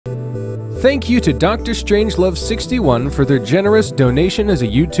Thank you to Dr. Strangelove61 for their generous donation as a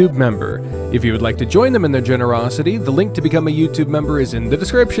YouTube member. If you would like to join them in their generosity, the link to become a YouTube member is in the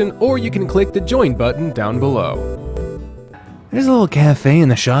description, or you can click the join button down below. There's a little cafe in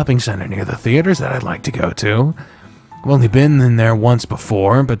the shopping center near the theaters that I'd like to go to. I've only been in there once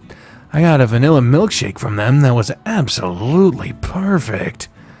before, but I got a vanilla milkshake from them that was absolutely perfect.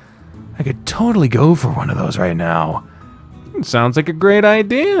 I could totally go for one of those right now. Sounds like a great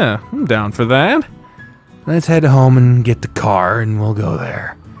idea. I'm down for that. Let's head home and get the car and we'll go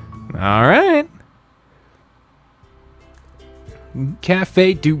there. Alright.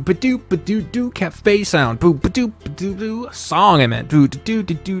 Cafe doo-ba-doo-ba-doo-doo. Cafe sound. Boo-ba-doo-ba-doo-doo. Song I meant.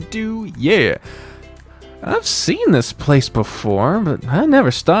 Boo-da-doo-da-doo-doo. Yeah. I've seen this place before, but I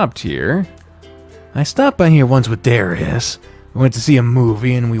never stopped here. I stopped by here once with Darius. We went to see a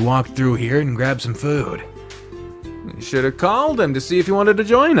movie and we walked through here and grabbed some food. You should have called him to see if he wanted to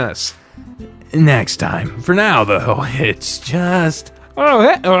join us. Next time. For now, though, it's just...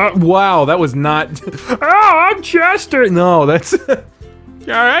 Oh, wow, that was not... Oh, I'm Chester! No, that's...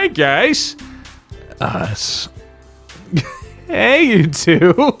 Alright, guys. Us. Hey, you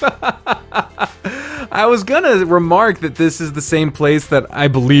two. I was gonna remark that this is the same place that... I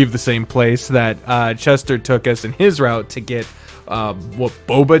believe the same place that Chester took us in his route to get... what,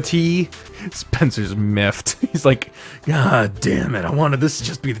 boba tea? Spencer's miffed. He's like, God damn it, I wanted this to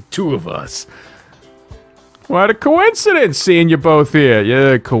just be the two of us. What a coincidence seeing you both here.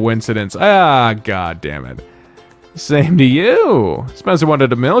 Yeah, coincidence. Ah, God damn it. Same to you. Spencer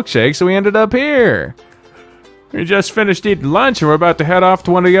wanted a milkshake, so we ended up here. We just finished eating lunch and we're about to head off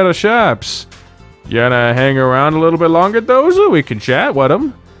to one of the other shops. You gonna hang around a little bit longer, Dozer? We can chat with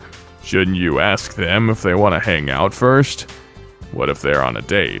them. Shouldn't you ask them if they want to hang out first? What if they're on a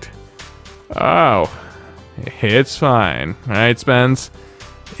date? Oh, it's fine. Right, Spence?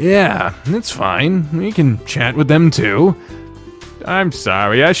 Yeah, it's fine. We can chat with them too. I'm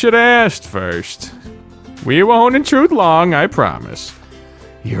sorry, I should have asked first. We won't intrude long, I promise.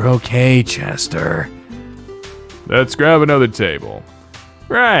 You're okay, Chester. Let's grab another table.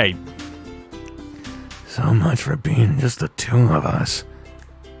 Right. So much for being just the two of us.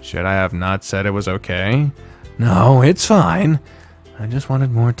 Should I have not said it was okay? No, it's fine. I just wanted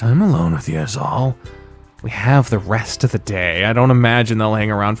more time alone with you is all. We have the rest of the day. I don't imagine they'll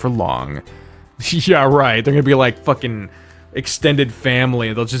hang around for long. Yeah, right. They're gonna be like fucking extended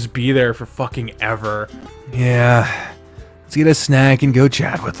family. They'll just be there for fucking ever. Yeah. Let's get a snack and go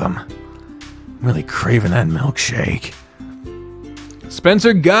chat with them. I'm really craving that milkshake.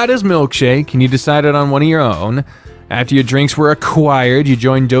 Spencer got his milkshake and you decided on one of your own. After your drinks were acquired, you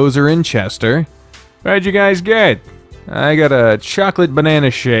joined Dozer and Chester. What'd you guys get? I got a chocolate banana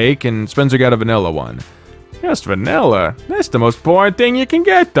shake, and Spencer got a vanilla one. Just vanilla? That's the most boring thing you can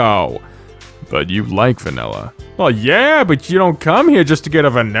get, though. But you like vanilla. Well, yeah, but you don't come here just to get a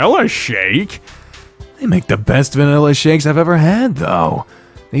vanilla shake. They make the best vanilla shakes I've ever had, though.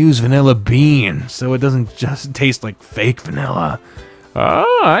 They use vanilla bean, so it doesn't just taste like fake vanilla.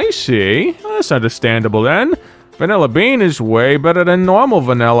 Oh, I see. That's understandable, then. Vanilla bean is way better than normal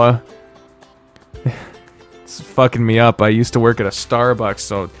vanilla. It's fucking me up. I used to work at a Starbucks,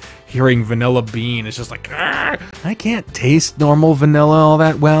 so hearing vanilla bean is just like, argh! I can't taste normal vanilla all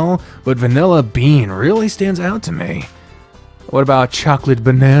that well, but vanilla bean really stands out to me. What about chocolate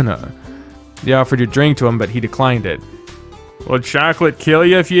banana? You offered your drink to him, but he declined it. Will chocolate kill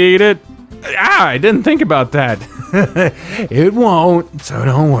you if you eat it? Ah, I didn't think about that. It won't, so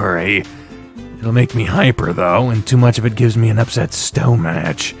don't worry. It'll make me hyper, though, and too much of it gives me an upset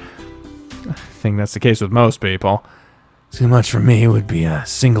stomach. I think that's the case with most people. Too much for me would be a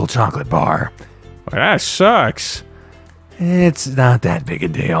single chocolate bar. Well, that sucks. It's not that big a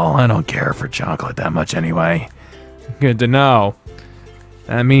deal. I don't care for chocolate that much anyway. Good to know.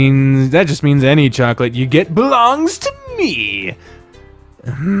 That just means any chocolate you get belongs to me.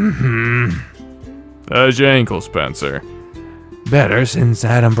 How's your ankle, Spencer? Better since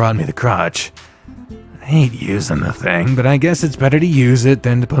Adam brought me the crutch. I hate using the thing, but I guess it's better to use it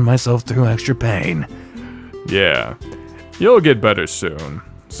than to put myself through extra pain. Yeah, you'll get better soon,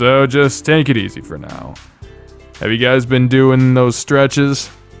 so just take it easy for now. Have you guys been doing those stretches?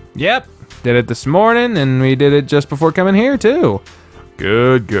 Yep, did it this morning, and we did it just before coming here, too.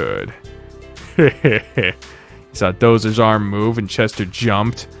 Good, good. You saw Dozer's arm move and Chester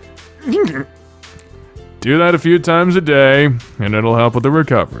jumped. Do that a few times a day, and it'll help with the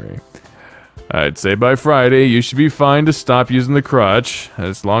recovery. I'd say by Friday, you should be fine to stop using the crutch,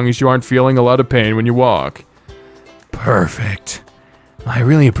 as long as you aren't feeling a lot of pain when you walk. Perfect. I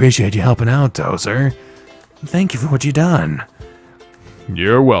really appreciate you helping out, Dozer. Thank you for what you done.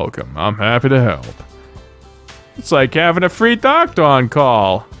 You're welcome. I'm happy to help. It's like having a free doctor on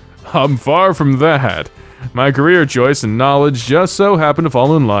call. I'm far from that. My career choice and knowledge just so happen to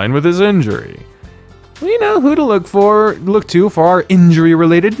fall in line with his injury. We know who to look to for our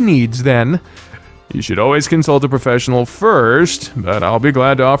injury-related needs, then. You should always consult a professional first, but I'll be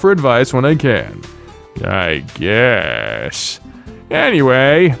glad to offer advice when I can. I guess.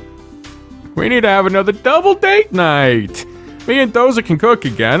 Anyway, we need to have another double date night. Me and Dozer can cook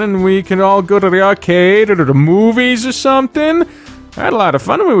again, and we can all go to the arcade or to the movies or something. I had a lot of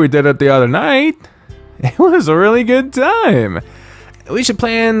fun when we did it the other night. It was a really good time. We should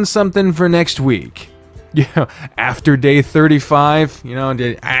plan something for next week. Yeah, after day 35, you know,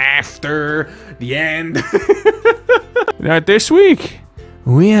 after the end. Not this week.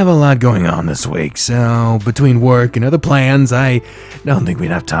 We have a lot going on this week, so between work and other plans, I don't think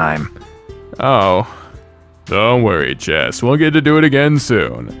we'd have time. Oh, don't worry, Jess. We'll get to do it again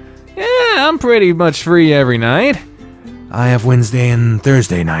soon. Yeah, I'm pretty much free every night. I have Wednesday and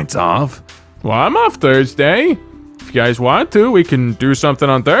Thursday nights off. Well, I'm off Thursday. If you guys want to, we can do something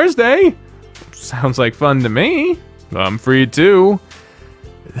on Thursday. Sounds like fun to me. I'm free too.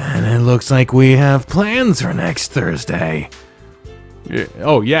 Then it looks like we have plans for next Thursday. Yeah.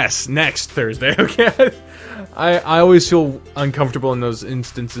 Oh, yes, next Thursday, okay? I always feel uncomfortable in those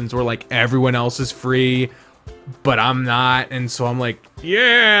instances where, like, everyone else is free, but I'm not, and so I'm like,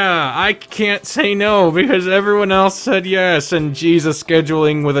 yeah, I can't say no because everyone else said yes, and Jesus,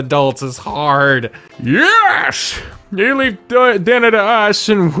 scheduling with adults is hard. Yes! You leave dinner to us,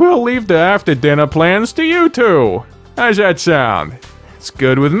 and we'll leave the after-dinner plans to you two. How's that sound? It's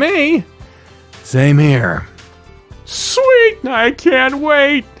good with me. Same here. Sweet! I can't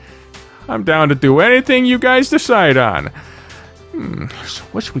wait. I'm down to do anything you guys decide on. So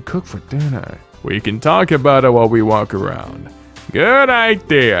what should we cook for dinner? We can talk about it while we walk around. Good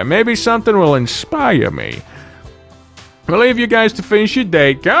idea. Maybe something will inspire me. We'll leave you guys to finish your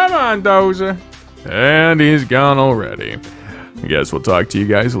date. Come on, Dozer. And he's gone already. I guess we'll talk to you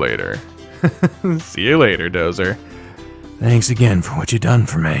guys later. See you later, Dozer. Thanks again for what you've done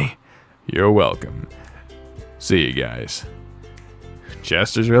for me. You're welcome. See you guys.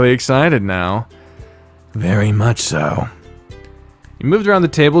 Chester's really excited now. Very much so. You moved around the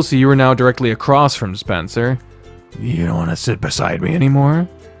table so you were now directly across from Spencer. You don't want to sit beside me anymore?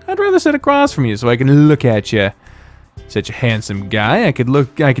 I'd rather sit across from you so I can look at you. Such a handsome guy, I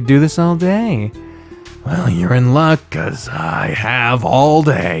could do this all day. Well, you're in luck, 'cause I have all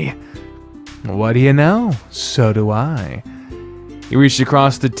day. What do you know? So do I. He reached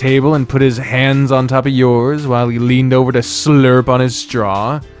across the table and put his hands on top of yours while he leaned over to slurp on his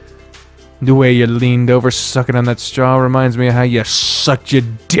straw. The way you leaned over sucking on that straw reminds me of how you sucked your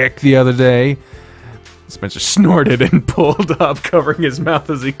dick the other day. Spencer snorted and pulled up, covering his mouth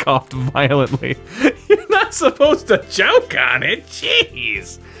as he coughed violently. You're not supposed to choke on it,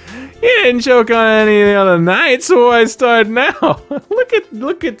 jeez. You didn't choke on any the other night, so why start now?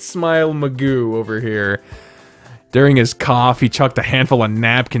 Look at Smile Magoo over here. During his cough, he chucked a handful of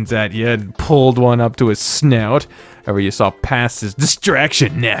napkins at you and pulled one up to his snout. However, you saw past his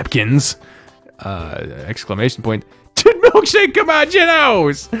distraction napkins. Exclamation point. Did milkshake come out your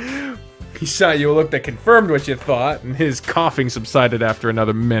nose? He saw you a look that confirmed what you thought, and his coughing subsided after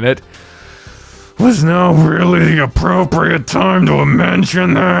another minute. Was now really the appropriate time to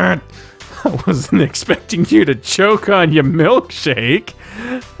mention that? I wasn't expecting you to choke on your milkshake.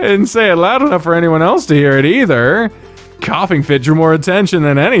 I didn't say it loud enough for anyone else to hear it either. Coughing fit drew more attention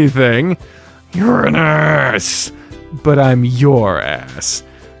than anything. You're an ass. But I'm your ass.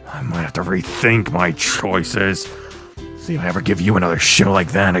 I might have to rethink my choices. See if I ever give you another show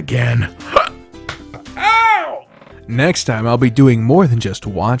like that again. Ow! Next time I'll be doing more than just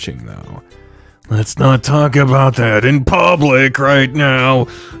watching, though. Let's not talk about that in public right now.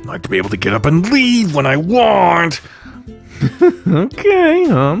 I'd like to be able to get up and leave when I want. Okay,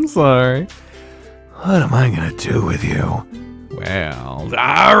 I'm sorry. What am I gonna do with you? Well,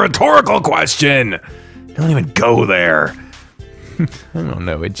 a rhetorical question! Don't even go there. I don't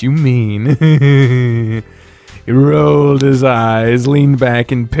know what you mean. He rolled his eyes, leaned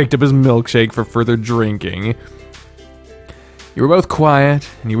back, and picked up his milkshake for further drinking. You were both quiet,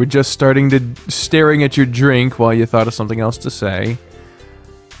 and you were just staring at your drink while you thought of something else to say.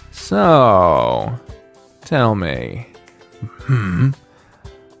 So, tell me.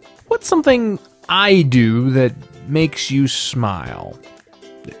 What's something I do that makes you smile?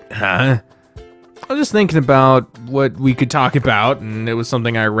 Huh? I was just thinking about what we could talk about, and it was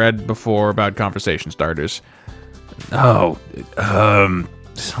something I read before about conversation starters. Oh,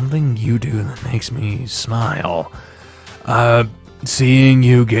 something you do that makes me smile. Seeing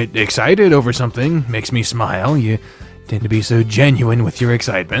you get excited over something makes me smile. You tend to be so genuine with your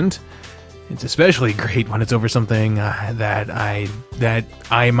excitement. It's especially great when it's over something that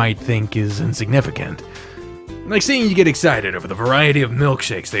I might think is insignificant. Like seeing you get excited over the variety of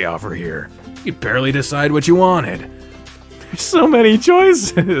milkshakes they offer here. You barely decide what you wanted. There's so many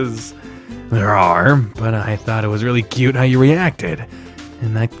choices. There are, but I thought it was really cute how you reacted.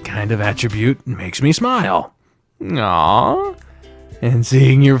 And that kind of attribute makes me smile. Aww. And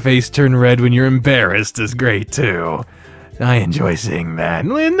seeing your face turn red when you're embarrassed is great too. I enjoy seeing that.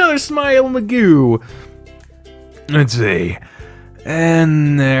 Another smile Magoo. Let's see.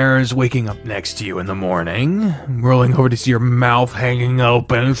 And there's waking up next to you in the morning. Rolling over to see your mouth hanging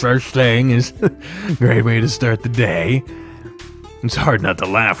open first thing is a great way to start the day. It's hard not to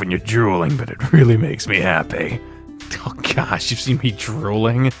laugh when you're drooling, but it really makes me happy. Oh gosh, you've seen me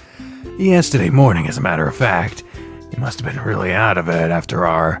drooling? Yesterday morning, as a matter of fact. You must have been really out of it after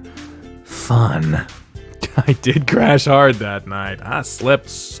our fun. I did crash hard that night. I slept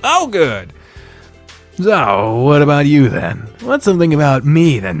so good. So, what about you then? What's something about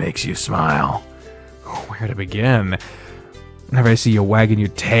me that makes you smile? Where to begin? Whenever I see you wagging your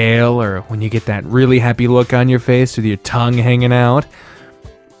tail, or when you get that really happy look on your face with your tongue hanging out,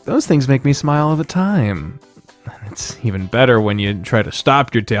 those things make me smile all the time. It's even better when you try to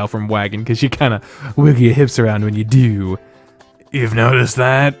stop your tail from wagging because you kind of wiggle your hips around when you do. You've noticed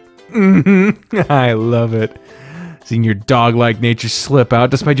that? I love it. Seeing your dog-like nature slip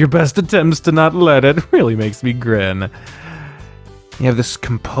out despite your best attempts to not let it really makes me grin. You have this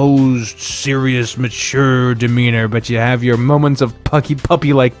composed, serious, mature demeanor, but you have your moments of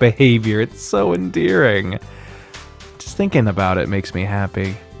puppy-like behavior. It's so endearing. Just thinking about it makes me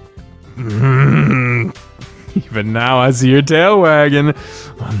happy. Even now I see your tail wagging.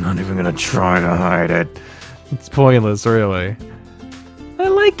 I'm not even gonna try to hide it. It's pointless, really. I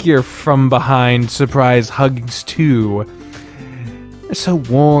like your from-behind surprise hugs, too. They're so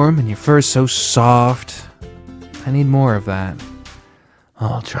warm and your fur's so soft. I need more of that.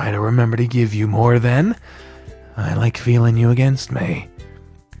 I'll try to remember to give you more then. I like feeling you against me.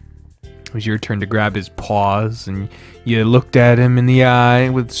 It was your turn to grab his paws, and you looked at him in the eye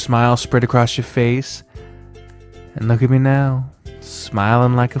with a smile spread across your face. And look at me now,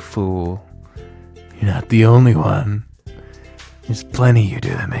 smiling like a fool. You're not the only one. There's plenty you do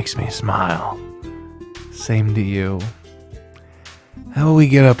that makes me smile. Same to you. How about we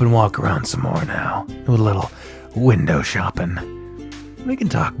get up and walk around some more now? Do a little window shopping. We can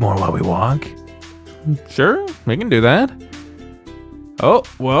talk more while we walk. Sure, we can do that. Oh,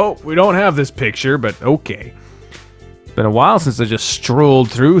 well, we don't have this picture, but okay. It's been a while since I just strolled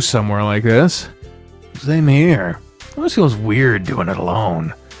through somewhere like this. Same here. It always feels weird doing it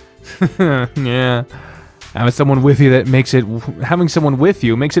alone. Yeah. Having someone with you makes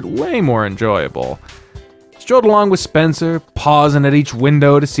it way more enjoyable. Strolled along with Spencer, pausing at each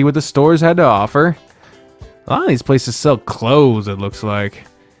window to see what the stores had to offer. A lot of these places sell clothes, it looks like.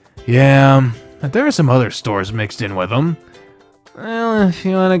 Yeah, but there are some other stores mixed in with them. Well, if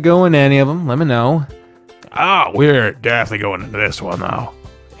you want to go in any of them, let me know. Oh, we're definitely going into this one, though.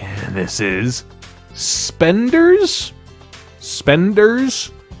 And this is Spenders?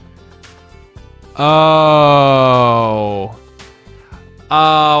 Spenders? Oh,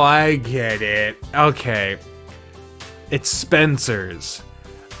 I get it. Okay. It's Spencer's,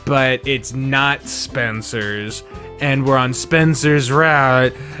 but it's not Spencer's, and we're on Spencer's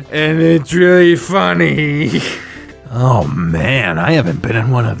route, and it's really funny. Oh man, I haven't been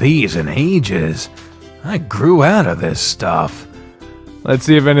in one of these in ages. I grew out of this stuff. Let's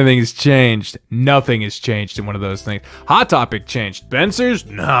see if anything's changed. Nothing has changed in one of those things. Hot Topic changed. Spencer's?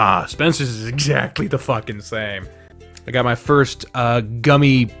 Nah, Spencer's is exactly the fucking same. I got my first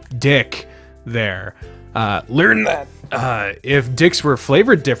gummy dick there. Learned that if dicks were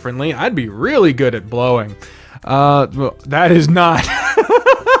flavored differently, I'd be really good at blowing. Well, that is not...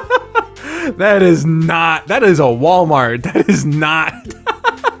 That is a Walmart. That is not...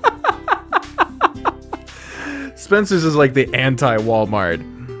 Spencer's is like the anti-Walmart,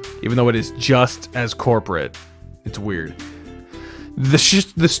 even though it is just as corporate. It's weird. The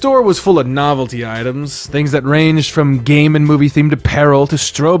store was full of novelty items, things that ranged from game and movie-themed apparel to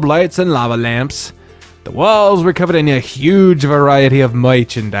strobe lights and lava lamps. The walls were covered in a huge variety of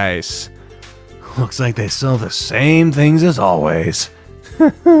merchandise. Looks like they sell the same things as always.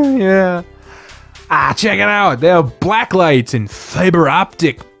 Yeah. Ah, check it out. They have black lights and fiber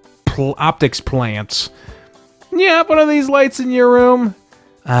optics plants. Yeah, one of these lights in your room?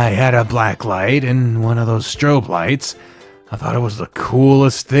 I had a black light and one of those strobe lights. I thought it was the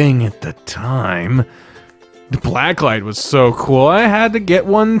coolest thing at the time. The blacklight was so cool, I had to get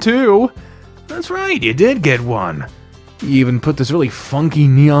one too. That's right, you did get one. You even put this really funky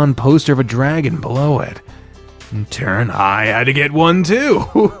neon poster of a dragon below it. In turn, I had to get one too.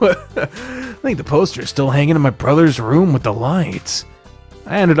 I think the poster is still hanging in my brother's room with the lights.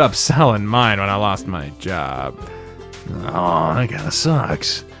 I ended up selling mine when I lost my job. Oh, that kinda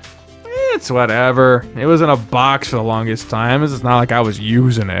sucks. It's whatever. It was in a box for the longest time. It's not like I was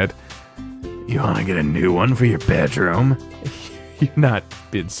using it. You wanna get a new one for your bedroom? You're not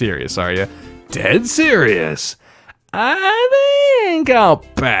being serious, are you? Dead serious. I think I'll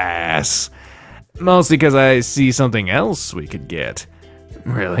pass. Mostly because I see something else we could get.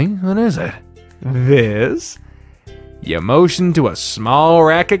 Really? What is it? This? You motion to a small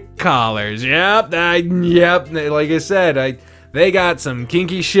rack of collars. Yep, like I said, they got some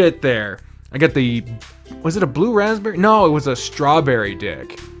kinky shit there. I got the, was it a blue raspberry? No, it was a strawberry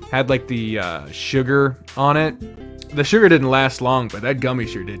dick. Had like the sugar on it. The sugar didn't last long, but that gummy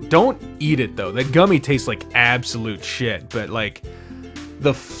sure did. Don't eat it though. That gummy tastes like absolute shit, but like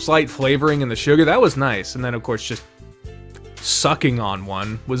the slight flavoring in the sugar, that was nice. And then of course just sucking on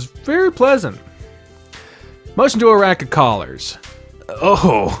one was very pleasant. Motion to a rack of collars.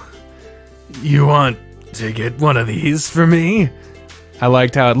 Oh, you want to get one of these for me? I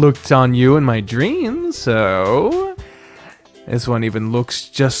liked how it looked on you in my dreams, so... This one even looks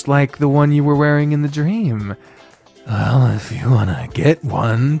just like the one you were wearing in the dream. Well, if you want to get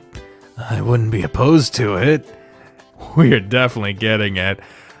one, I wouldn't be opposed to it. We're definitely getting it.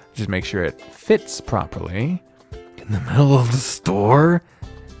 Just make sure it fits properly. In the middle of the store?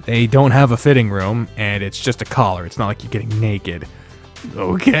 They don't have a fitting room, and it's just a collar. It's not like you're getting naked.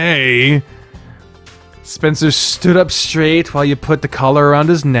 Okay. Spencer stood up straight while you put the collar around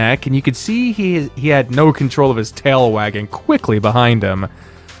his neck, and you could see he had no control of his tail wagging quickly behind him.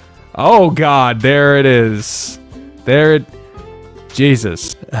 Oh God, there it is.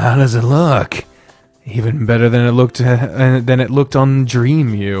 Jesus. How does it look? Even better than it looked on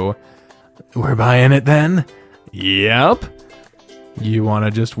Dream You. We're buying it then? Yep. You want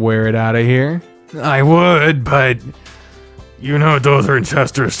to just wear it out of here? I would, but you know Dother and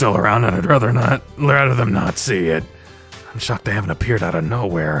Chester are still around, and I'd rather them not see it. I'm shocked they haven't appeared out of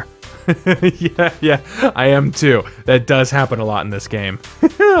nowhere. Yeah, I am too. That does happen a lot in this game.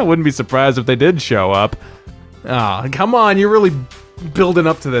 I wouldn't be surprised if they did show up. Ah, come on, you're really building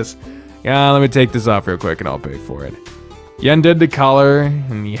up to this. Yeah, let me take this off real quick and I'll pay for it. He undid the collar,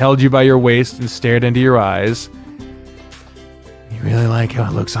 and he held you by your waist and stared into your eyes. You really like how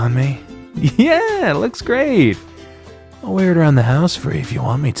it looks on me? Yeah, it looks great. I'll wear it around the house for you if you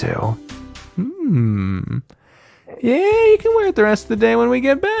want me to. Yeah, you can wear it the rest of the day when we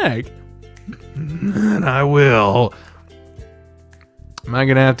get back. And I will. Am I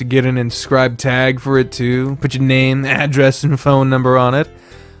gonna have to get an inscribed tag for it too? Put your name, address, and phone number on it?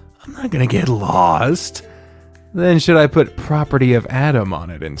 I'm not gonna get lost. Then should I put property of Adam on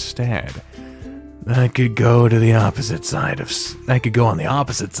it instead? I could go on the opposite side of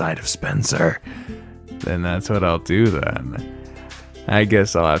Spencer. Then that's what I'll do then. I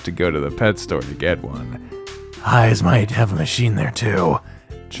guess I'll have to go to the pet store to get one. Highs might have a machine there too.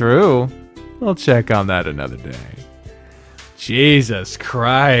 True. I'll check on that another day. Jesus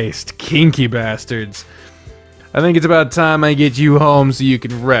Christ, kinky bastards. I think it's about time I get you home so you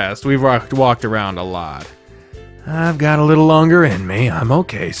can rest. We've walked around a lot. I've got a little longer in me. I'm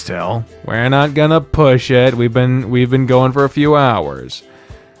okay still. We're not gonna push it. We've been going for a few hours.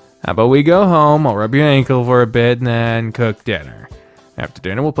 How about we go home, I'll rub your ankle for a bit, and then cook dinner. After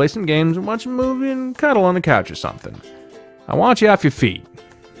dinner, we'll play some games and watch a movie and cuddle on the couch or something. I want you off your feet.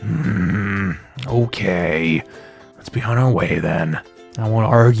 Okay. Let's be on our way then. I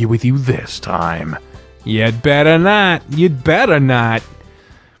won't argue with you this time. You'd better not. You'd better not.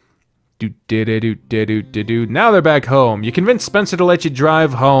 Now they're back home. You convinced Spencer to let you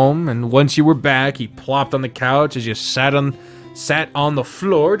drive home, and once you were back, he plopped on the couch as you sat on the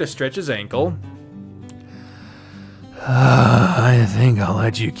floor to stretch his ankle. I think I'll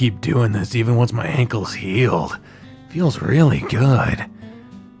let you keep doing this even once my ankle's healed. Feels really good.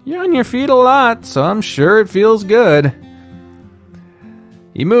 You're on your feet a lot, so I'm sure it feels good.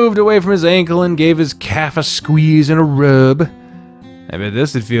 He moved away from his ankle and gave his calf a squeeze and a rub. I bet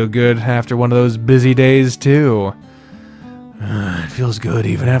this would feel good after one of those busy days, too. It feels good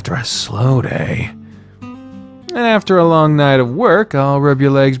even after a slow day. And after a long night of work, I'll rub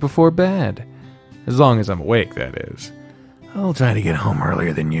your legs before bed. As long as I'm awake, that is. I'll try to get home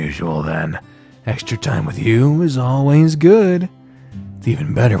earlier than usual, then. Extra time with you is always good. It's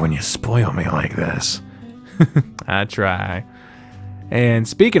even better when you spoil me like this. I try. And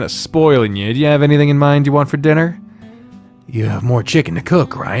speaking of spoiling you, do you have anything in mind you want for dinner? You have more chicken to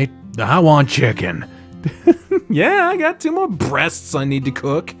cook, right? I want chicken. Yeah, I got 2 more breasts I need to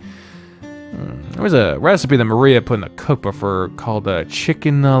cook. There was a recipe that Maria put in a cookbook for called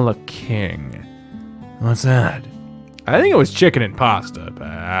Chicken a la King. What's that? I think it was chicken and pasta,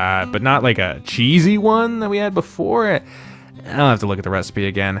 but not like a cheesy one that we had before. I'll have to look at the recipe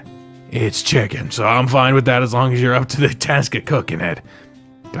again. It's chicken, so I'm fine with that as long as you're up to the task of cooking it.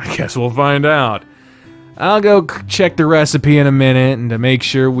 I guess we'll find out. I'll go check the recipe in a minute and to make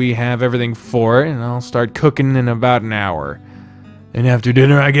sure we have everything for it, and I'll start cooking in about an hour. And after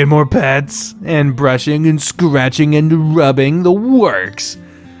dinner I get more pets, and brushing and scratching and rubbing, the works.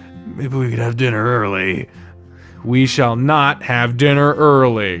 Maybe we could have dinner early. We shall not have dinner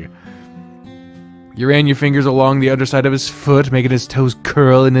early. You ran your fingers along the underside of his foot, making his toes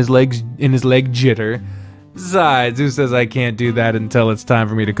curl and his leg jitter. Besides, who says I can't do that until it's time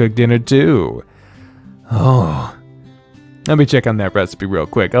for me to cook dinner too? Oh. Let me check on that recipe real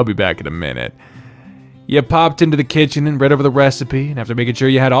quick. I'll be back in a minute. You popped into the kitchen and read over the recipe, and after making sure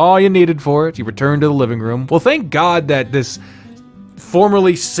you had all you needed for it, you returned to the living room. Well, thank God that this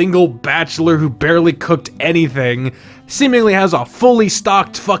formerly single bachelor who barely cooked anything seemingly has a fully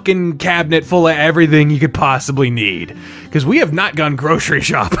stocked fucking cabinet full of everything you could possibly need. Because we have not gone grocery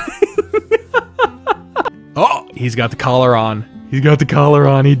shopping. Oh, he's got the collar on. He's got the collar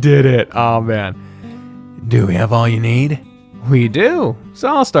on. He did it. Oh, man. Do we have all you need? We do. So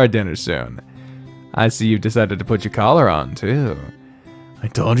I'll start dinner soon. I see you've decided to put your collar on, too. I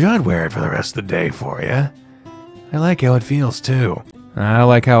told you I'd wear it for the rest of the day for you. I like how it feels, too. I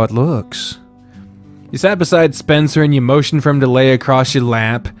like how it looks. You sat beside Spencer and you motioned for him to lay across your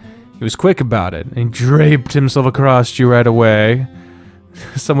lap. He was quick about it and draped himself across you right away.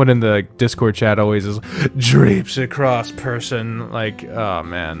 Someone in the Discord chat always is drapes across person. Like, oh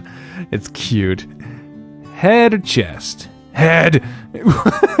man, it's cute. Head or chest? Head!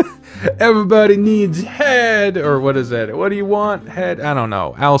 Everybody needs head! Or what is that? What do you want? Head? I don't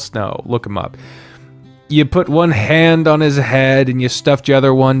know. Al Snow. Look him up. You put one hand on his head and you stuffed the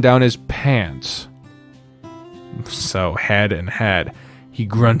other one down his pants. So, head and head. He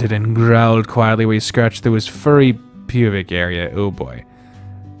grunted and growled quietly while he scratched through his furry pubic area. Oh boy.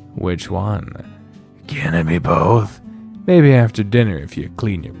 Which one? Can it be both? Maybe after dinner if you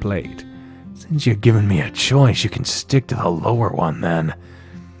clean your plate. Since you're giving me a choice, you can stick to the lower one then.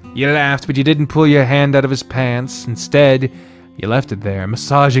 You laughed, but you didn't pull your hand out of his pants. Instead, you left it there,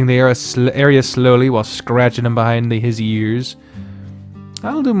 massaging the area slowly while scratching him behind his ears.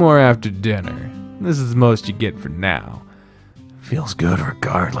 I'll do more after dinner. This is the most you get for now. Feels good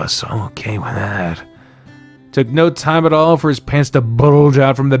regardless, so I'm okay with that. Took no time at all for his pants to bulge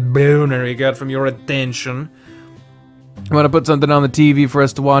out from the boner he got from your attention. You want to put something on the TV for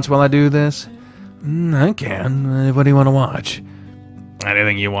us to watch while I do this? I can. What do you want to watch?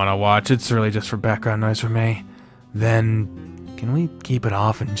 Anything you want to watch. It's really just for background noise for me. Then, can we keep it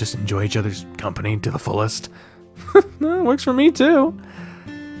off and just enjoy each other's company to the fullest? That works for me too.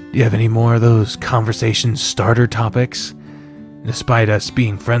 Do you have any more of those conversation starter topics? Despite us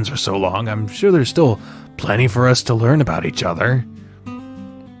being friends for so long, I'm sure there's still plenty for us to learn about each other.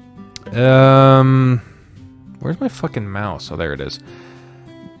 Where's my fucking mouse? Oh, there it is.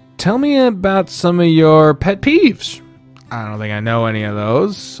 Tell me about some of your pet peeves. I don't think I know any of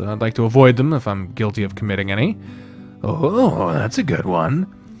those, so I'd like to avoid them if I'm guilty of committing any. Oh, that's a good one.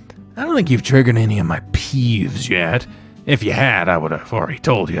 I don't think you've triggered any of my peeves yet. If you had, I would have already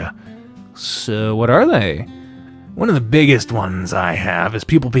told you. So, what are they? One of the biggest ones I have is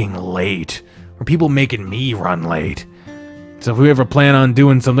people being late, or people making me run late. So if we ever plan on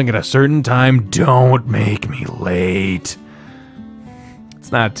doing something at a certain time, don't make me late.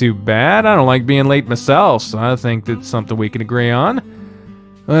 It's not too bad. I don't like being late myself, so I think that's something we can agree on.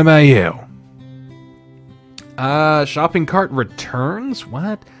 What about you? Shopping cart returns?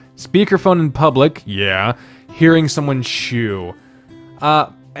 What? Speakerphone in public? Yeah. Hearing someone chew.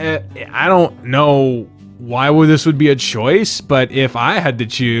 I don't know why this would be a choice, but if I had to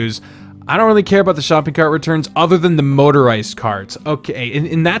choose, I don't really care about the shopping cart returns other than the motorized carts. Okay,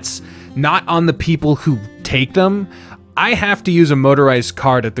 and that's not on the people who take them. I have to use a motorized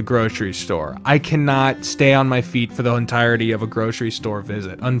cart at the grocery store. I cannot stay on my feet for the entirety of a grocery store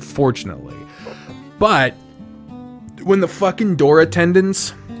visit, unfortunately. But when the fucking door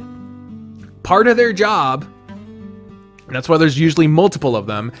attendants, part of their job, and that's why there's usually multiple of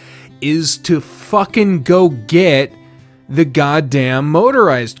them, is to fucking go get the goddamn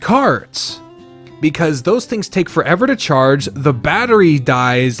motorized carts. Because those things take forever to charge, the battery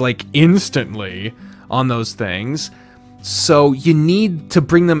dies like instantly on those things, So you need to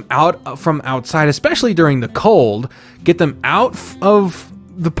bring them out from outside, especially during the cold. Get them out of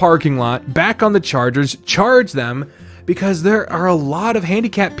the parking lot, back on the chargers, charge them, because there are a lot of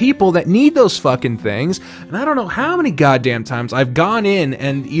handicapped people that need those fucking things. And I don't know how many goddamn times I've gone in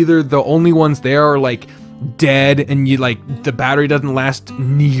and either the only ones there are like dead and you like the battery doesn't last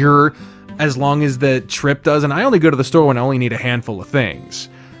near as long as the trip does. And I only go to the store when I only need a handful of things.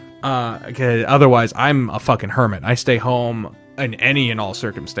 Otherwise I'm a fucking hermit. I stay home in any and all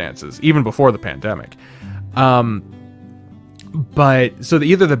circumstances, even before the pandemic. But so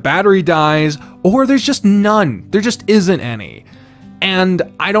either the battery dies or there's just none. There just isn't any. And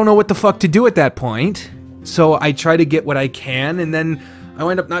I don't know what the fuck to do at that point. So I try to get what I can, and then I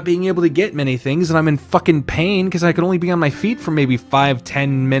wind up not being able to get many things, and I'm in fucking pain because I can only be on my feet for maybe 5-10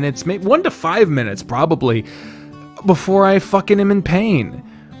 minutes, maybe 1 to 5 minutes probably, before I fucking am in pain.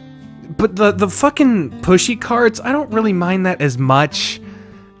 But the fucking pushy carts, I don't really mind that as much.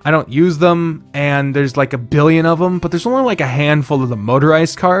 I don't use them, and there's like a billion of them, but there's only like a handful of the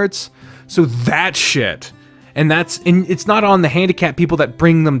motorized carts. So that shit. And it's not on the handicapped people that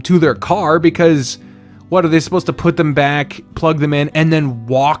bring them to their car, because what are they supposed to put them back, plug them in, and then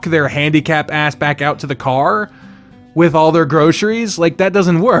walk their handicap ass back out to the car with all their groceries? Like, that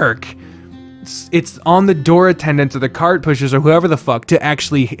doesn't work. It's on the door attendants or the cart pushers or whoever the fuck to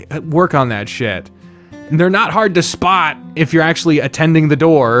actually work on that shit. And they're not hard to spot if you're actually attending the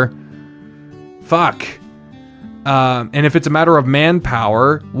door. Fuck. And if it's a matter of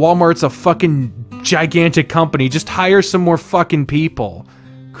manpower, Walmart's a fucking gigantic company. Just hire some more fucking people.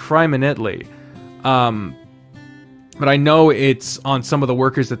 Crime in Italy. But I know it's on some of the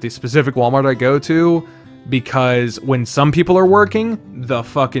workers at the specific Walmart I go to, because when some people are working, the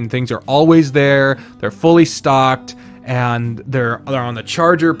fucking things are always there. They're fully stocked. And they're on the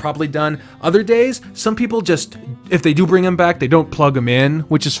charger, probably done. Other days, some people just, if they do bring them back, they don't plug them in,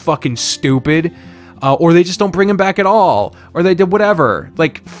 which is fucking stupid. Or they just don't bring them back at all. Or they did whatever.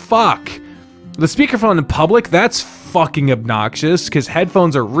 Like, fuck. The speakerphone in public, that's fucking obnoxious, because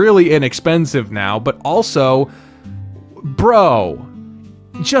headphones are really inexpensive now. But also, bro,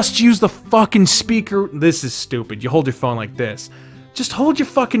 just use the fucking speaker. This is stupid. You hold your phone like this. Just hold your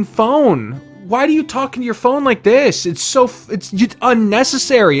fucking phone. Why do you talk into your phone like this? It's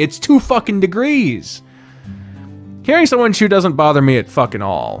unnecessary. It's 2 fucking degrees. Hearing someone chew doesn't bother me at fucking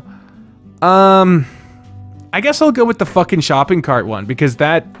all. I guess I'll go with the fucking shopping cart one, because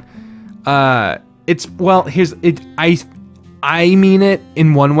that, I mean it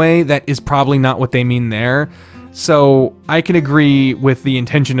in one way that is probably not what they mean there. So I can agree with the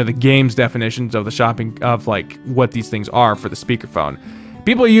intention of the game's definitions of the shopping, of like what these things are for the speakerphone.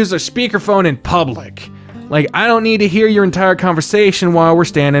 People use their speakerphone in public. Like, I don't need to hear your entire conversation while we're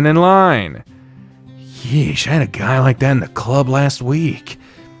standing in line. Yeesh, I had a guy like that in the club last week.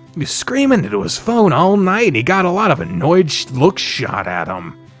 He was screaming into his phone all night, and he got a lot of annoyed looks shot at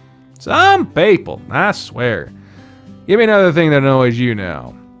him. Some people, I swear. Give me another thing that annoys you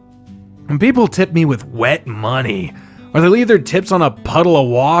now. When people tip me with wet money, or they leave their tips on a puddle of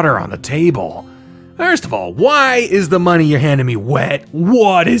water on the table. First of all, why is the money you're handing me wet?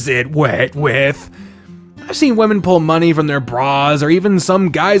 What is it wet with? I've seen women pull money from their bras, or even some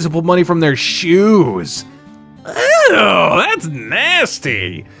guys who pull money from their shoes. Ew, that's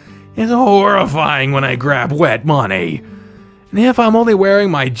nasty. It's horrifying when I grab wet money. And if I'm only wearing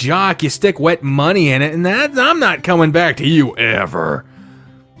my jock, you stick wet money in it, and I'm not coming back to you ever.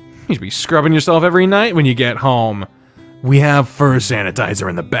 You should be scrubbing yourself every night when you get home. We have fur sanitizer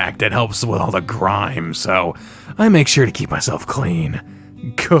in the back that helps with all the grime, so I make sure to keep myself clean.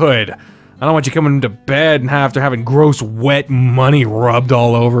 Good. I don't want you coming to bed and after having gross wet money rubbed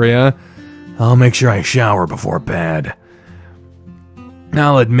all over you. I'll make sure I shower before bed.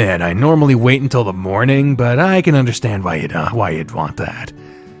 I'll admit, I normally wait until the morning, but I can understand why you'd want that.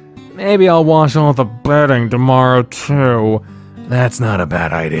 Maybe I'll wash all the bedding tomorrow too. That's not a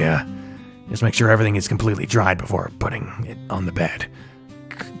bad idea. Just make sure everything is completely dried before putting it on the bed.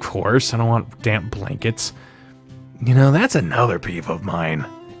 Of course, I don't want damp blankets. You know, that's another peeve of mine.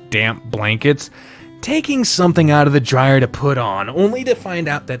 Damp blankets. Taking something out of the dryer to put on, only to find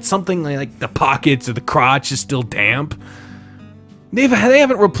out that something like the pockets or the crotch is still damp. They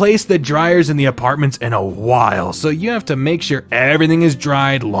haven't replaced the dryers in the apartments in a while, so you have to make sure everything is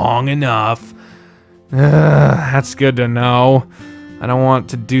dried long enough. That's good to know. I don't want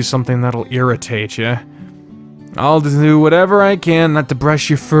to do something that'll irritate you. I'll do whatever I can not to brush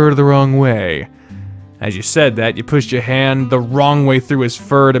your fur the wrong way. As you said that, you pushed your hand the wrong way through his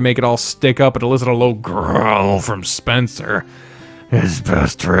fur to make it all stick up and elicit a low growl from Spencer. It's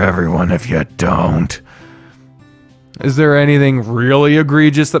best for everyone if you don't. Is there anything really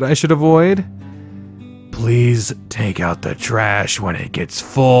egregious that I should avoid? Please take out the trash when it gets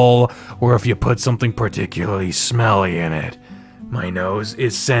full, or if you put something particularly smelly in it. My nose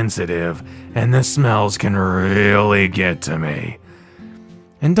is sensitive, and the smells can really get to me.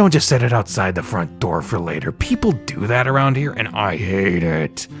 And don't just set it outside the front door for later. People do that around here, and I hate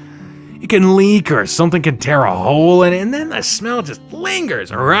it. It can leak or something can tear a hole in it, and then the smell just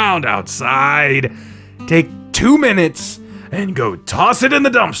lingers around outside. Take 2 minutes and go toss it in the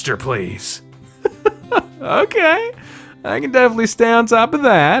dumpster, please. Okay, I can definitely stay on top of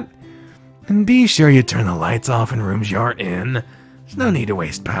that. And be sure you turn the lights off in rooms you're in. There's no need to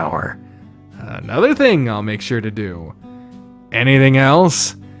waste power. Another thing I'll make sure to do. Anything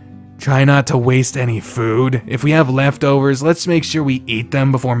else? Try not to waste any food. If we have leftovers, let's make sure we eat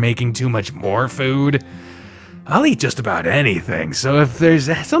them before making too much more food. I'll eat just about anything, so if there's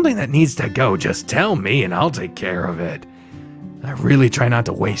something that needs to go, just tell me and I'll take care of it. I really try not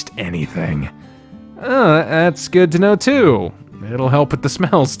to waste anything. Oh, that's good to know too. It'll help with the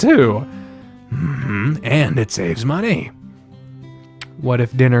smells too. And it saves money. What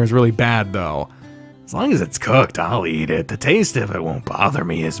if dinner is really bad though? As long as it's cooked, I'll eat it. The taste of it won't bother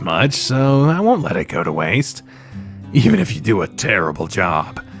me as much, so I won't let it go to waste. Even if you do a terrible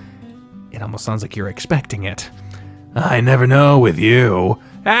job. It almost sounds like you're expecting it. I never know with you.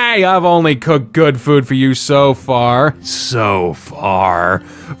 Hey, I've only cooked good food for you so far. So far.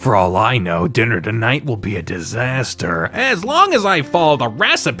 For all I know, dinner tonight will be a disaster. As long as I follow the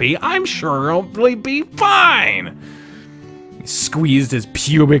recipe, I'm sure it'll be fine. He squeezed his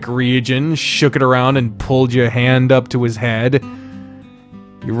pubic region, shook it around, and pulled your hand up to his head.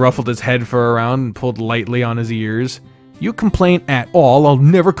 You ruffled his head fur around and pulled lightly on his ears. You complain at all, I'll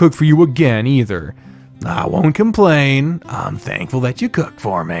never cook for you again either. I won't complain. I'm thankful that you cooked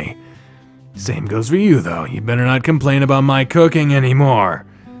for me. Same goes for you, though. You better not complain about my cooking anymore.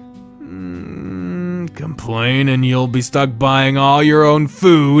 Complain and you'll be stuck buying all your own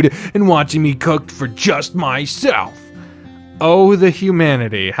food and watching me cook for just myself. Oh, the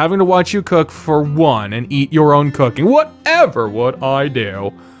humanity, having to watch you cook for one and eat your own cooking. Whatever would I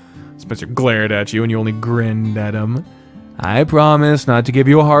do? Spencer glared at you and you only grinned at him. I promise not to give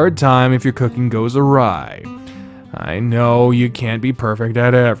you a hard time if your cooking goes awry. I know you can't be perfect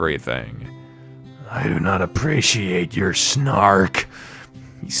at everything. I do not appreciate your snark.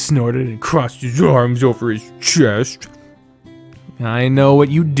 He snorted and crossed his arms over his chest. I know what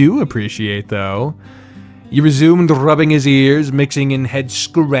you do appreciate, though. You resumed rubbing his ears, mixing in head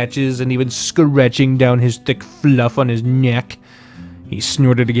scratches, and even scratching down his thick fluff on his neck. He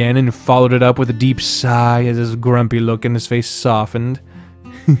snorted again and followed it up with a deep sigh as his grumpy look in his face softened.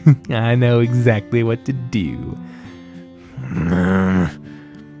 I know exactly what to do. A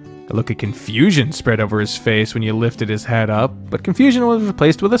look of confusion spread over his face when you lifted his head up, but confusion was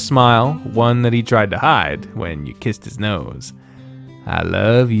replaced with a smile, one that he tried to hide when you kissed his nose. I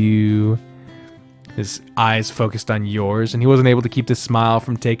love you. His eyes focused on yours, and he wasn't able to keep the smile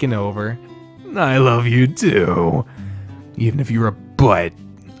from taking over. I love you too. Even if you're a butt,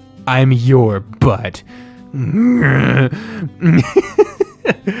 I'm your butt.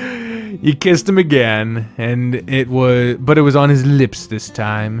 You kissed him again, and it was on his lips this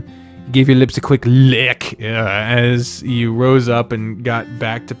time. You gave your lips a quick lick as you rose up and got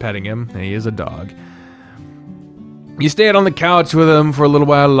back to petting him. He is a dog. You stayed on the couch with him for a little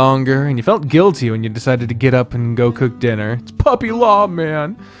while longer, and you felt guilty when you decided to get up and go cook dinner. It's puppy law,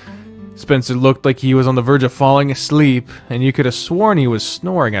 man. Spencer looked like he was on the verge of falling asleep, and you could have sworn he was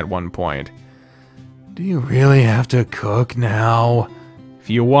snoring at one point. Do you really have to cook now? If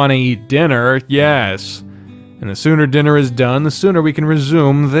you want to eat dinner, yes. And the sooner dinner is done, the sooner we can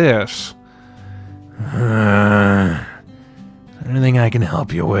resume this. Anything I can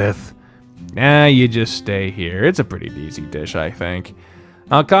help you with? You just stay here. It's a pretty easy dish, I think.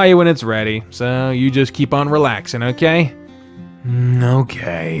 I'll call you when it's ready, so you just keep on relaxing, okay?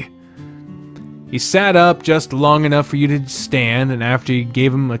 Okay. He sat up just long enough for you to stand, and after you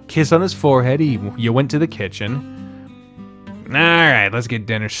gave him a kiss on his forehead, you went to the kitchen. Alright, let's get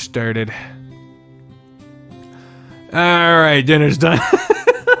dinner started. Alright, dinner's done.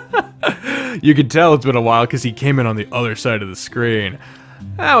 You can tell it's been a while because he came in on the other side of the screen.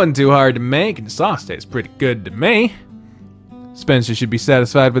 That wasn't too hard to make, and the sauce tastes pretty good to me. Spencer should be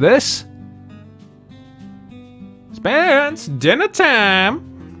satisfied with this. Spence, dinner time!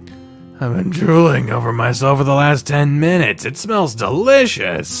 I've been drooling over myself for the last 10 minutes. It smells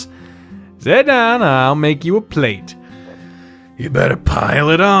delicious. Sit down, I'll make you a plate. You better pile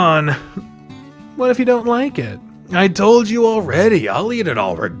it on. What if you don't like it? I told you already, I'll eat it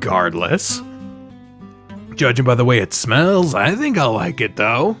all regardless. Judging by the way it smells, I think I'll like it,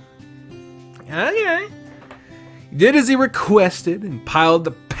 though. Okay. He did as he requested and piled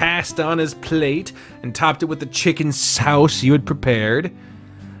the pasta on his plate and topped it with the chicken sauce you had prepared.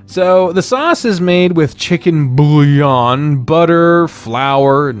 So, the sauce is made with chicken bouillon, butter,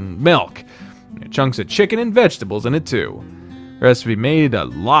 flour, and milk. Chunks of chicken and vegetables in it, too. The recipe made a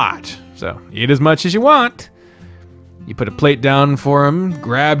lot, so eat as much as you want. You put a plate down for him,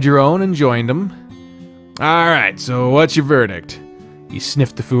 grabbed your own, and joined him. Alright, so what's your verdict? He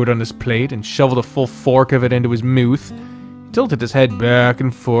sniffed the food on his plate and shoveled a full fork of it into his mouth. He tilted his head back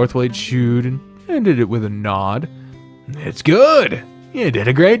and forth while he chewed and ended it with a nod. It's good! You did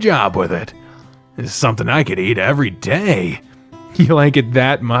a great job with it. It's something I could eat every day. You like it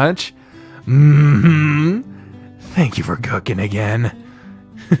that much? Mm-hmm. Thank you for cooking again.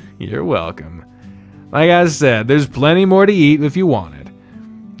 You're welcome. Like I said, there's plenty more to eat if you want it.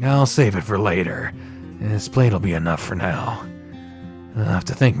 I'll save it for later. This plate'll be enough for now. I'll have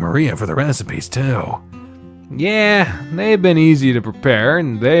to thank Maria for the recipes, too. Yeah, they've been easy to prepare,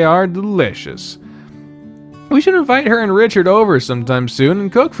 and they are delicious. We should invite her and Richard over sometime soon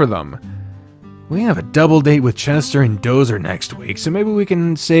and cook for them. We have a double date with Chester and Dozer next week, so maybe we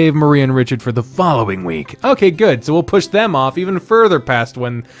can save Maria and Richard for the following week. Okay, good, so we'll push them off even further past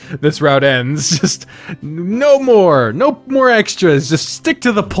when this route ends. Just no more extras, just stick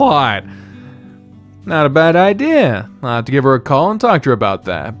to the plot. Not a bad idea. I'll have to give her a call and talk to her about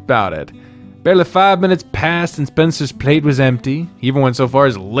it. Barely 5 minutes passed and Spencer's plate was empty. He even went so far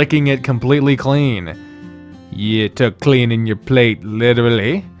as licking it completely clean. You took cleaning your plate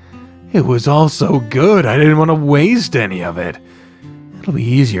literally. It was all so good, I didn't want to waste any of it. It'll be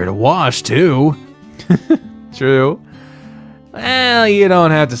easier to wash, too. True. Well, you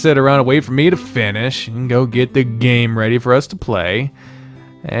don't have to sit around and wait for me to finish. You can go get the game ready for us to play.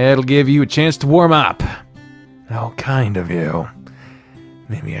 It'll give you a chance to warm up. How kind of you.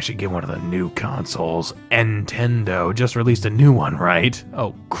 Maybe I should get one of the new consoles. Nintendo just released a new one, right?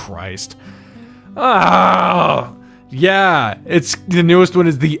 Oh, Christ. Oh, yeah, it's the newest one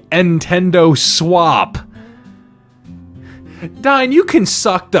is the Nintendo Swap. Dine, you can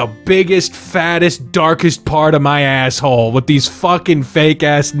suck the biggest, fattest, darkest part of my asshole with these fucking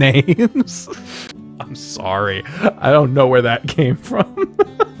fake-ass names. I'm sorry. I don't know where that came from.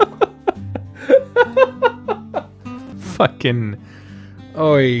 Fucking...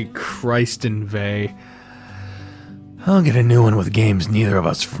 Oi, Christ and vey. I'll get a new one with games neither of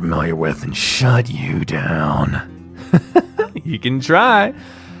us are familiar with and shut you down. You can try.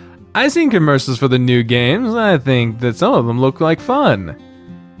 I've seen commercials for the new games. I think that some of them look like fun.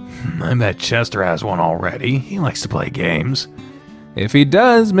 I bet Chester has one already. He likes to play games. If he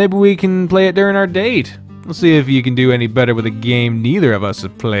does, maybe we can play it during our date. We'll see if you can do any better with a game neither of us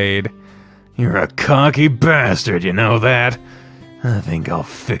have played. You're a cocky bastard, you know that? I think I'll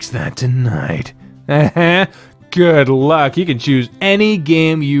fix that tonight. Good luck. You can choose any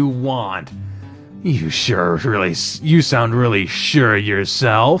game you want. You sound really sure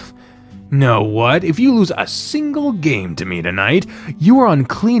yourself. Know what? If you lose a single game to me tonight, you are on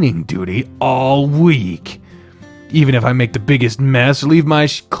cleaning duty all week. Even if I make the biggest mess or leave my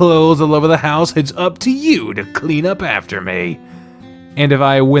clothes all over the house, it's up to you to clean up after me. And if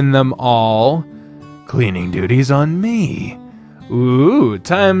I win them all, cleaning duty's on me. Ooh,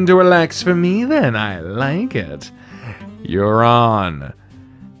 time to relax for me then. I like it. You're on.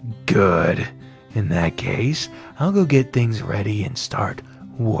 Good. In that case, I'll go get things ready and start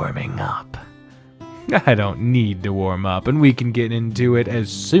warming up. I don't need to warm up, and we can get into it as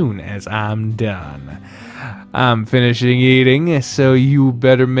soon as I'm done. I'm finishing eating, so you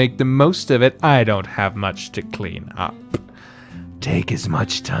better make the most of it. I don't have much to clean up. Take as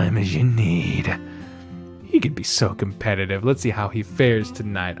much time as you need. He could be so competitive. Let's see how he fares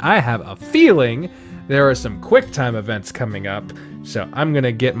tonight. I have a feeling there are some quick time events coming up, so I'm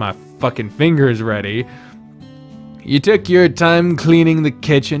gonna get my fucking fingers ready. You took your time cleaning the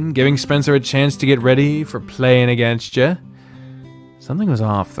kitchen, giving Spencer a chance to get ready for playing against you. Something was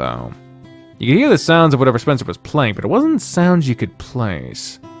off, though. You could hear the sounds of whatever Spencer was playing, but it wasn't sounds you could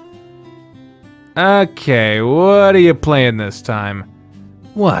place. Okay, what are you playing this time?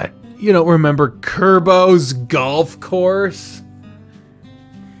 What? You don't remember Kerbo's golf course?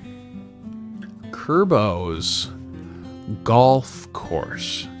 Kerbo's golf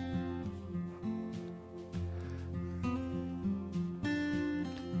course.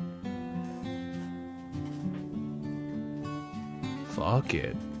 Fuck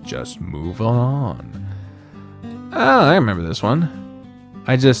it. Just move on. Oh, I remember this one.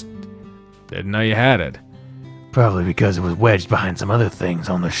 I just didn't know you had it. Probably because it was wedged behind some other things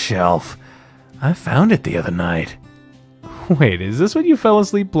on the shelf. I found it the other night. Wait, is this what you fell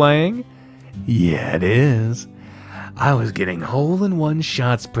asleep playing? Yeah, it is. I was getting hole-in-one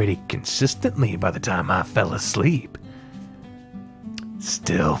shots pretty consistently by the time I fell asleep.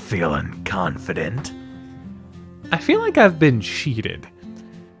 Still feeling confident? I feel like I've been cheated.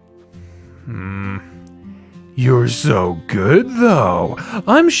 You're so good, though.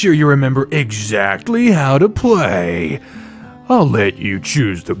 I'm sure you remember exactly how to play. I'll let you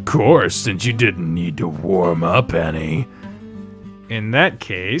choose the course since you didn't need to warm up any. In that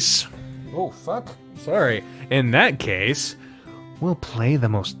case... Oh, fuck. Sorry. In that case, we'll play the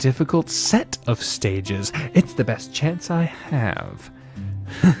most difficult set of stages. It's the best chance I have.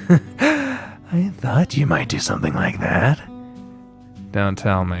 I thought you might do something like that. Don't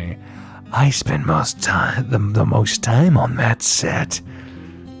tell me. I spend the most time on that set.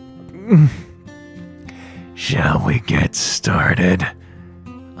 Shall we get started?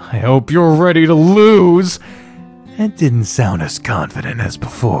 I hope you're ready to lose. That didn't sound as confident as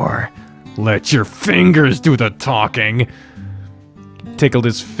before. Let your fingers do the talking. Tickled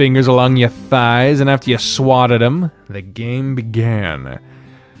his fingers along your thighs, and after you swatted him, the game began.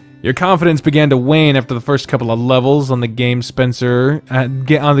 Your confidence began to wane after the first couple of levels on the game, Spencer. On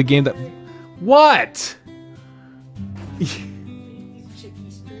the game that... What?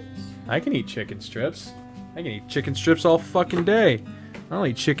 I can eat chicken strips. I can eat chicken strips all fucking day. I'll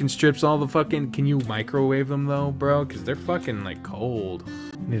eat chicken strips all the fucking... Can you microwave them though, bro? Because they're fucking like cold.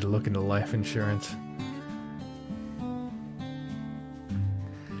 Need to look into life insurance.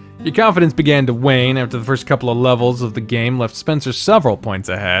 Your confidence began to wane after the first couple of levels of the game left Spencer several points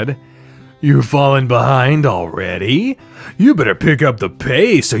ahead. You've fallen behind already? You better pick up the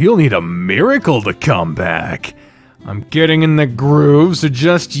pace or you'll need a miracle to come back. I'm getting in the groove, so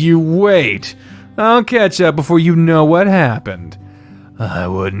just you wait. I'll catch up before you know what happened. I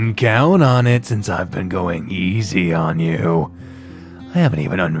wouldn't count on it since I've been going easy on you. I haven't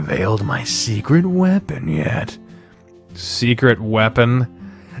even unveiled my secret weapon yet. Secret weapon?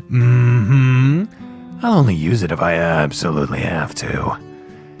 I'll only use it if I absolutely have to.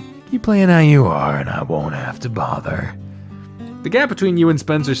 Keep playing how you are and I won't have to bother. The gap between you and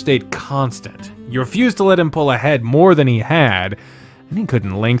Spencer stayed constant. You refused to let him pull ahead more than he had, and he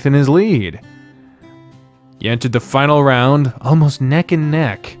couldn't lengthen his lead. You entered the final round, almost neck and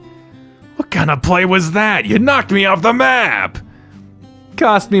neck. What kind of play was that? You knocked me off the map!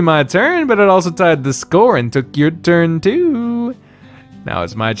 Cost me my turn, but it also tied the score and took your turn too. Now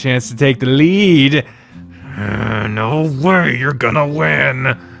it's my chance to take the lead. No way you're gonna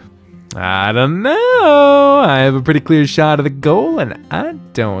win. I don't know. I have a pretty clear shot of the goal, and I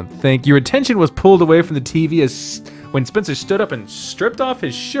don't think your attention was pulled away from the TV as when Spencer stood up and stripped off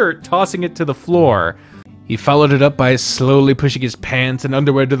his shirt, tossing it to the floor. He followed it up by slowly pushing his pants and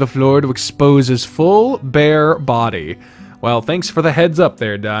underwear to the floor to expose his full, bare body. Well, thanks for the heads up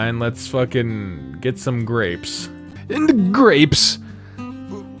there, Diane. Let's fucking get some grapes. And grapes?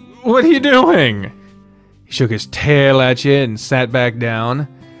 What are you doing? He shook his tail at you and sat back down.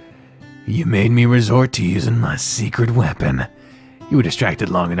 You made me resort to using my secret weapon. You were distracted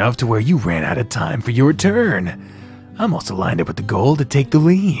long enough to where you ran out of time for your turn. I'm also lined up with the goal to take the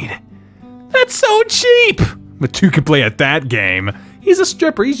lead. That's so cheap! But who can play at that game? He's a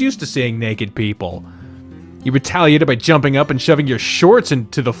stripper, he's used to seeing naked people. You retaliated by jumping up and shoving your shorts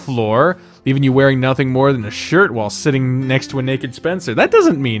into the floor, leaving you wearing nothing more than a shirt while sitting next to a naked Spencer. That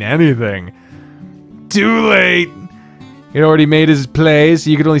doesn't mean anything. Too late! He'd already made his play, so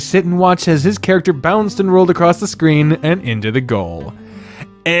you could only sit and watch as his character bounced and rolled across the screen and into the goal.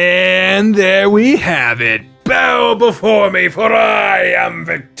 And there we have it. Bow before me, for I am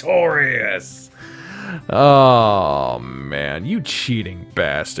victorious. Oh, man, you cheating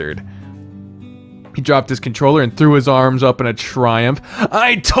bastard. He dropped his controller and threw his arms up in a triumph.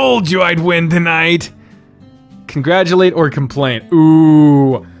 I told you I'd win tonight. Congratulate or complain?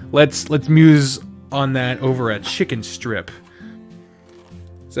 Ooh, let's muse on that over a chicken strip.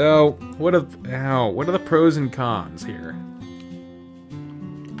 So, what are the pros and cons here?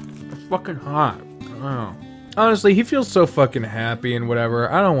 It's fucking hot. Oh. Honestly, he feels so fucking happy and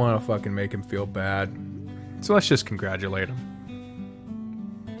whatever. I don't want to fucking make him feel bad. So let's just congratulate him.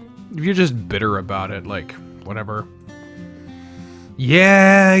 If you're just bitter about it, like, whatever.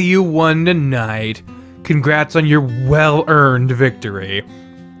 Yeah, you won tonight. Congrats on your well-earned victory.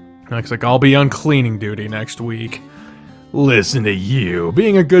 Looks like I'll be on cleaning duty next week. Listen to you,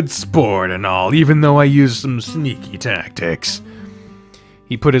 being a good sport and all, even though I used some sneaky tactics.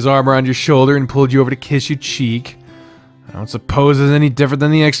 He put his arm around your shoulder and pulled you over to kiss your cheek. I don't suppose it's any different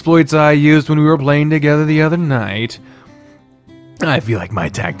than the exploits I used when we were playing together the other night. I feel like my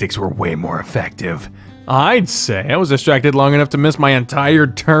tactics were way more effective. I'd say I was distracted long enough to miss my entire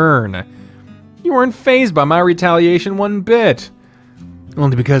turn. You weren't fazed by my retaliation one bit.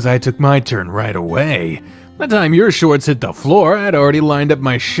 Only because I took my turn right away. By the time your shorts hit the floor, I'd already lined up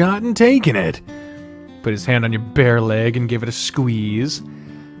my shot and taken it. Put his hand on your bare leg and gave it a squeeze.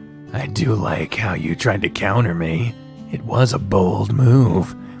 I do like how you tried to counter me. It was a bold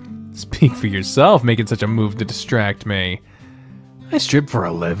move. Speak for yourself, making such a move to distract me. I strip for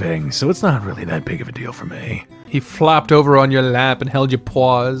a living, so it's not really that big of a deal for me. He flopped over on your lap and held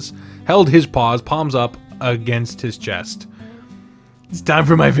his paws, palms up, against his chest. It's time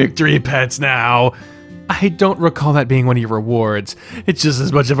for my victory pets now. I don't recall that being one of your rewards. It's just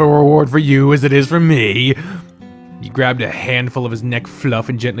as much of a reward for you as it is for me. You grabbed a handful of his neck fluff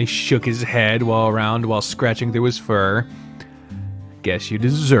and gently shook his head while scratching through his fur. Guess you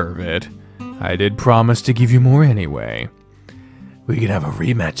deserve it. I did promise to give you more anyway. We can have a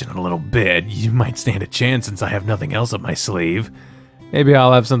rematch in a little bit. You might stand a chance since I have nothing else up my sleeve. Maybe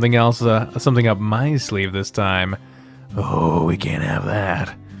I'll have something else, something up my sleeve this time. Oh, we can't have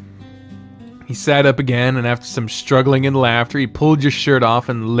that. He sat up again, and after some struggling and laughter, he pulled your shirt off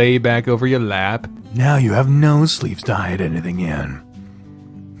and lay back over your lap. Now you have no sleeves to hide anything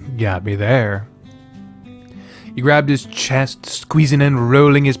in. Got me there. You grabbed his chest, squeezing and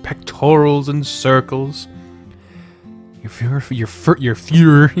rolling his pectorals in circles. Your fear feels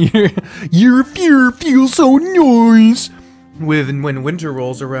so nice. When winter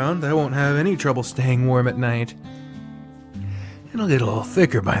rolls around, I won't have any trouble staying warm at night. It'll get a little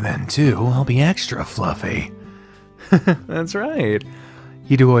thicker by then, too. I'll be extra fluffy. That's right.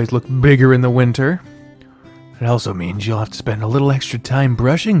 You do always look bigger in the winter. It also means you'll have to spend a little extra time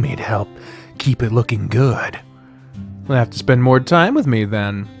brushing me to help keep it looking good. You'll have to spend more time with me,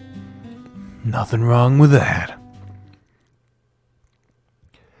 then. Nothing wrong with that.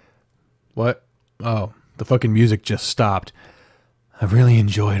 What? Oh, the fucking music just stopped. I've really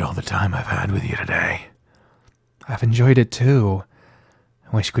enjoyed all the time I've had with you today. I've enjoyed it too.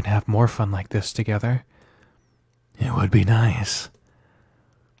 I wish we could have more fun like this together. It would be nice.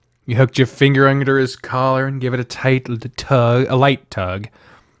 You hooked your finger under his collar and gave it a light tug.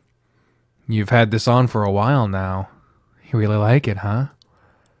 You've had this on for a while now. You really like it, huh?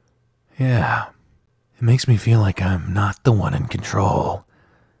 Yeah. It makes me feel like I'm not the one in control.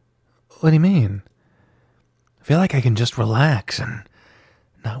 What do you mean? I feel like I can just relax and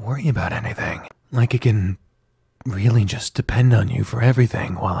not worry about anything. Like I can really just depend on you for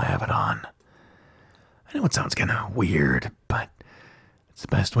everything while I have it on. I know it sounds kind of weird, but it's the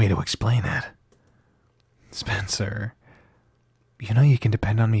best way to explain it. Spencer, you know you can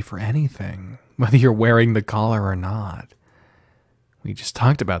depend on me for anything, whether you're wearing the collar or not. We just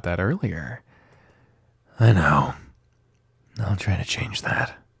talked about that earlier. I know. I'll try to change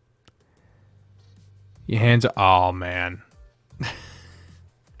that. Your hands are... Oh, man.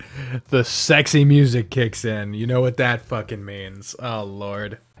 The sexy music kicks in. You know what that fucking means. Oh,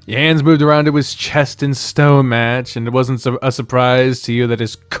 Lord. Your hands moved around to his chest in stone match, and it wasn't a surprise to you that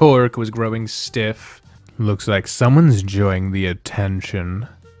his cork was growing stiff. Looks like someone's enjoying the attention.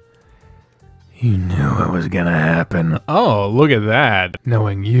 You knew it was gonna happen. Oh, look at that.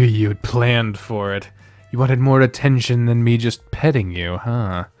 Knowing you'd planned for it. You wanted more attention than me just petting you,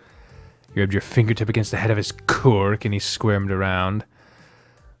 huh? You rubbed your fingertip against the head of his cork, and he squirmed around.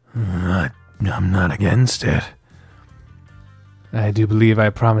 I'm not against it. I do believe I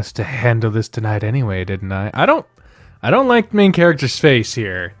promised to handle this tonight anyway, didn't I? I don't like main character's face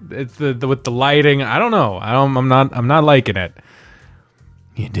here. It's with the lighting. I don't know. I'm not liking it.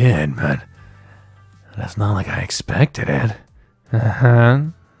 You did, but that's not like I expected it.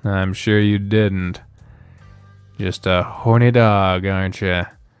 I'm sure you didn't. Just a horny dog, aren't you?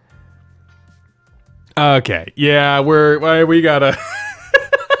 Okay, yeah, we gotta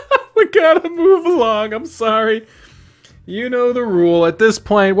we gotta move along. I'm sorry. You know the rule. At this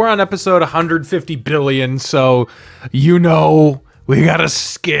point, we're on episode 150 billion, so you know we gotta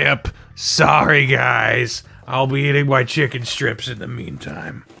skip. Sorry, guys. I'll be eating my chicken strips in the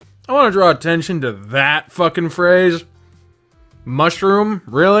meantime. I want to draw attention to that fucking phrase. Mushroom?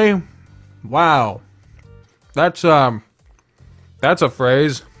 Really? Wow. That's a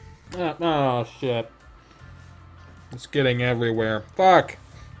phrase. Oh, shit. It's getting everywhere. Fuck.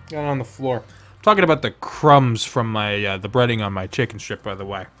 Got on the floor. I'm talking about the crumbs from my, the breading on my chicken strip, by the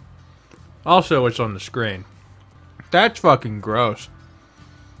way. Also, it's on the screen. That's fucking gross.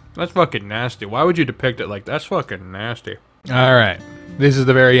 That's fucking nasty. Why would you depict it like that? That's fucking nasty. Alright. This is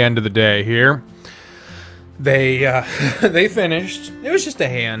the very end of the day here. They finished. It was just a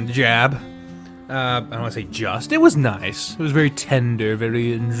hand jab. I don't want to say just. It was nice. It was very tender,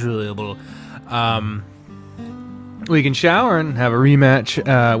 very enjoyable. We can shower and have a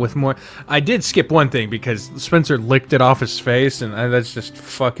rematch with more. I did skip one thing because Spencer licked it off his face, and that's just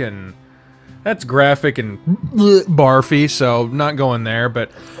fucking... That's graphic and barfy, so not going there,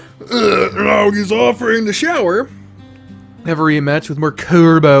 but... he's offering to shower. Have a rematch with more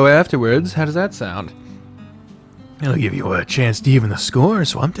Curbo afterwards. How does that sound? It'll give you a chance to even the score,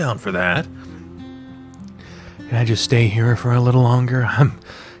 so I'm down for that. Can I just stay here for a little longer? I'm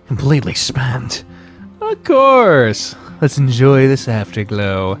completely spent. Of course. Let's enjoy this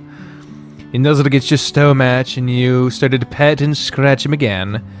afterglow. He knows it'll get your stow match, and you started to pet and scratch him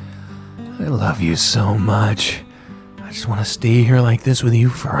again. I love you so much. I just want to stay here like this with you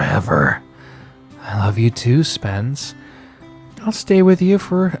forever. I love you too, Spence. I'll stay here with you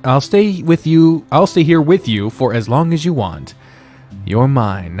for as long as you want. You're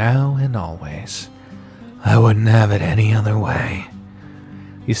mine now and always. I wouldn't have it any other way.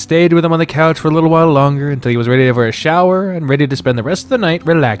 He stayed with him on the couch for a little while longer until he was ready for a shower and ready to spend the rest of the night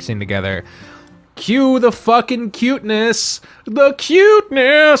relaxing together. Cue the fucking cuteness! The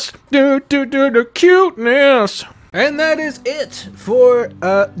cuteness! The cuteness! And that is it for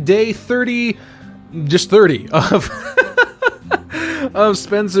day 30, just 30 of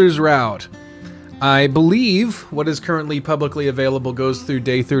Spencer's route. I believe what is currently publicly available goes through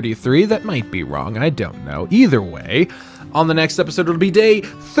day 33. That might be wrong. I don't know. Either way, on the next episode, it'll be day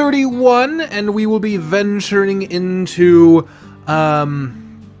 31, and we will be venturing into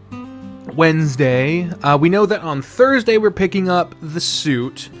Wednesday. We know that on Thursday we're picking up the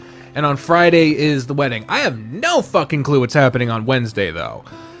suit, and on Friday is the wedding. I have no fucking clue what's happening on Wednesday, though.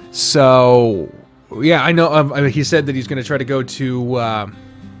 So, yeah, I know he said that he's going to try to go to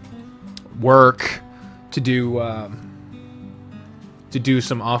work to do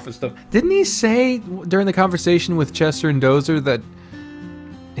some office stuff. Didn't he say during the conversation with Chester and Dozer that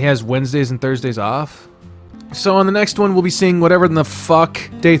he has Wednesdays and Thursdays off? So on the next one, we'll be seeing whatever the fuck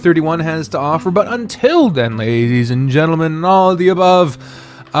Day 31 has to offer. But until then, ladies and gentlemen, and all of the above,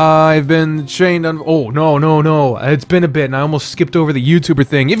 I've been trained on... Oh, no. It's been a bit, and I almost skipped over the YouTuber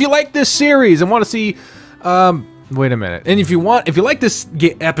thing. If you like this series and want to see... wait a minute. And if you like this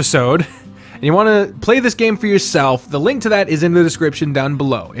episode... and you want to play this game for yourself, the link to that is in the description down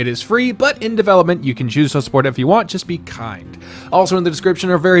below. It is free, but in development. You can choose to support it if you want. Just be kind. Also in the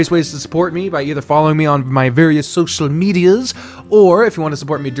description are various ways to support me by either following me on my various social medias, or if you want to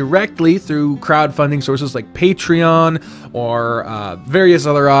support me directly through crowdfunding sources like Patreon or various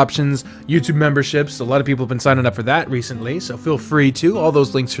other options, YouTube memberships. A lot of people have been signing up for that recently, so feel free to. All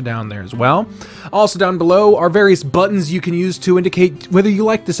those links are down there as well. Also down below are various buttons you can use to indicate whether you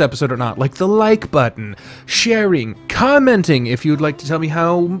like this episode or not, like the like button, sharing, commenting if you'd like to tell me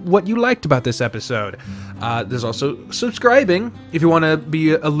what you liked about this episode. There's also subscribing if you want to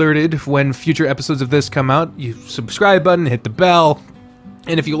be alerted when future episodes of this come out. You subscribe button, hit the bell.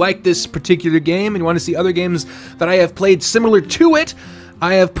 And if you like this particular game and you want to see other games that I have played similar to it,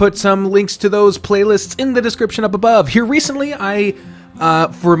 I have put some links to those playlists in the description up above. Here recently,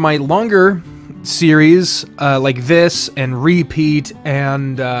 for my longer series like this and Repeat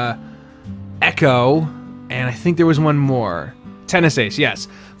and Echo, and I think there was one more. Tennis Ace, yes.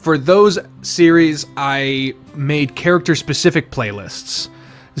 For those series, I made character-specific playlists.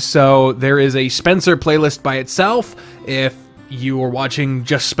 So there is a Spencer playlist by itself. If you are watching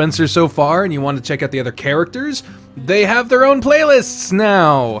just Spencer so far and you want to check out the other characters, they have their own playlists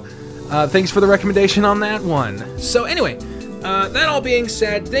now. Thanks for the recommendation on that one. So anyway, that all being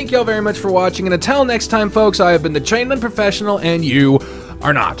said, thank you all very much for watching, and until next time, folks, I have been the Trained Unprofessional, and you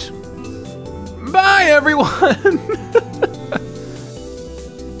are not. Bye, everyone!